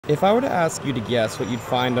If I were to ask you to guess what you'd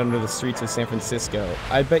find under the streets of San Francisco,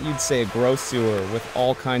 I bet you'd say a gross sewer with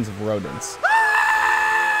all kinds of rodents.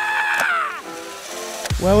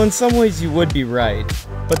 Well, in some ways you would be right,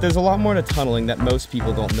 but there's a lot more to tunneling that most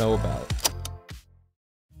people don't know about.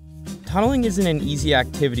 Tunneling isn't an easy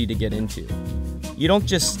activity to get into. You don't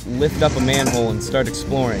just lift up a manhole and start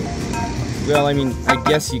exploring. Well, I mean, I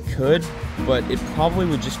guess you could, but it probably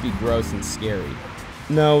would just be gross and scary.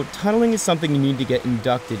 No, tunneling is something you need to get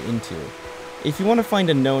inducted into. If you want to find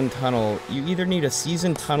a known tunnel, you either need a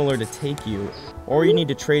seasoned tunneler to take you, or you need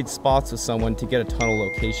to trade spots with someone to get a tunnel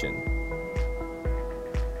location.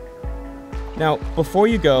 Now, before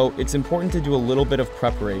you go, it's important to do a little bit of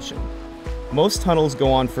preparation. Most tunnels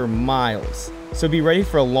go on for miles, so be ready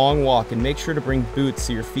for a long walk and make sure to bring boots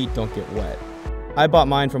so your feet don't get wet. I bought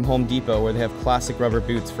mine from Home Depot where they have classic rubber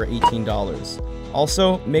boots for $18.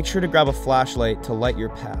 Also, make sure to grab a flashlight to light your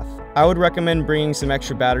path. I would recommend bringing some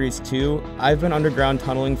extra batteries too. I've been underground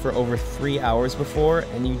tunneling for over 3 hours before,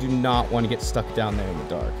 and you do not want to get stuck down there in the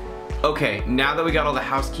dark. Okay, now that we got all the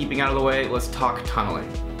housekeeping out of the way, let's talk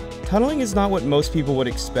tunneling. Tunneling is not what most people would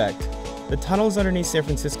expect. The tunnels underneath San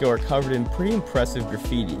Francisco are covered in pretty impressive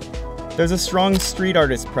graffiti. There's a strong street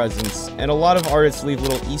artist presence, and a lot of artists leave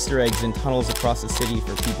little Easter eggs in tunnels across the city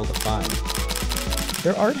for people to find.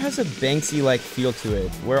 Their art has a Banksy-like feel to it,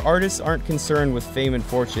 where artists aren't concerned with fame and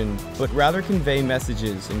fortune, but rather convey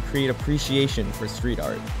messages and create appreciation for street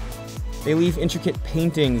art. They leave intricate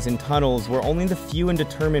paintings in tunnels where only the few and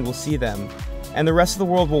determined will see them, and the rest of the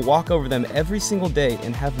world will walk over them every single day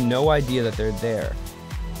and have no idea that they're there.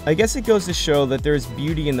 I guess it goes to show that there's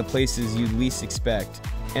beauty in the places you'd least expect,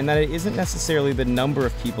 and that it isn't necessarily the number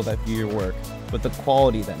of people that view your work, but the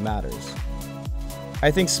quality that matters. I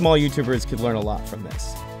think small YouTubers could learn a lot from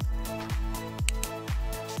this.